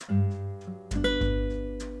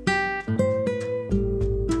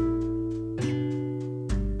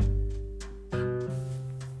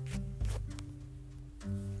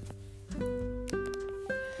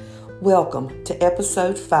Welcome to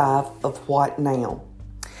episode 5 of What Now?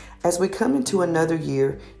 As we come into another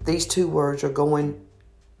year, these two words are going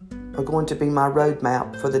to be my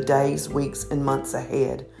roadmap for the days, weeks, and months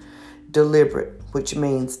ahead. Deliberate, which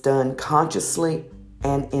means done consciously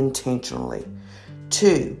and intentionally.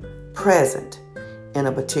 2, present, in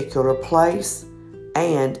a particular place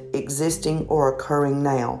and existing or occurring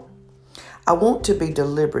now. I want to be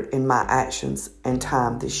deliberate in my actions and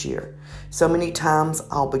time this year. So many times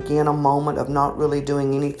I'll begin a moment of not really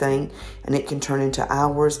doing anything, and it can turn into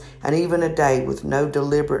hours and even a day with no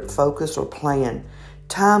deliberate focus or plan.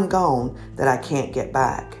 Time gone that I can't get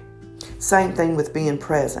back. Same thing with being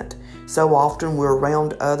present. So often we're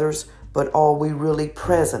around others, but are we really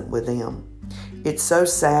present with them? It's so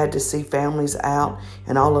sad to see families out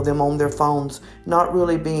and all of them on their phones, not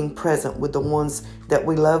really being present with the ones that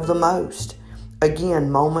we love the most. Again,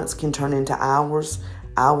 moments can turn into hours,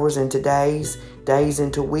 hours into days, days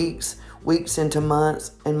into weeks, weeks into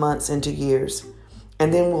months, and months into years.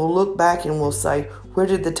 And then we'll look back and we'll say, where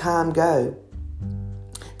did the time go?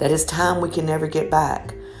 That is time we can never get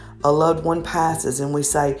back. A loved one passes and we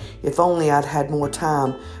say, if only I'd had more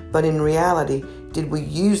time. But in reality, did we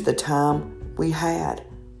use the time we had?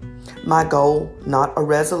 My goal, not a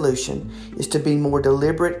resolution, is to be more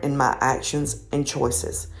deliberate in my actions and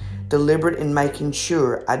choices. Deliberate in making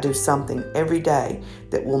sure I do something every day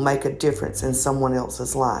that will make a difference in someone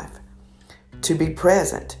else's life. To be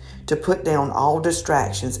present, to put down all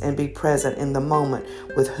distractions and be present in the moment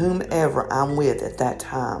with whomever I'm with at that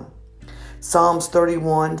time. Psalms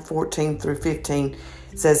 31:14-15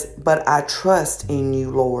 says, "But I trust in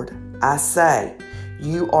you, Lord. I say,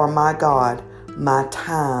 you are my God. My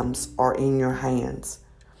times are in your hands."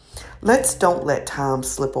 Don't let time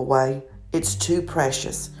slip away. It's too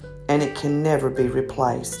precious, and it can never be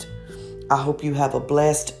replaced. I hope you have a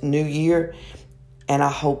blessed new year, and I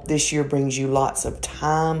hope this year brings you lots of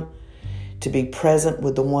time to be present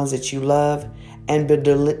with the ones that you love and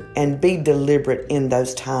be deliberate in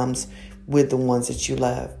those times with the ones that you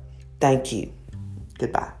love. Thank you.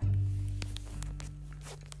 Goodbye.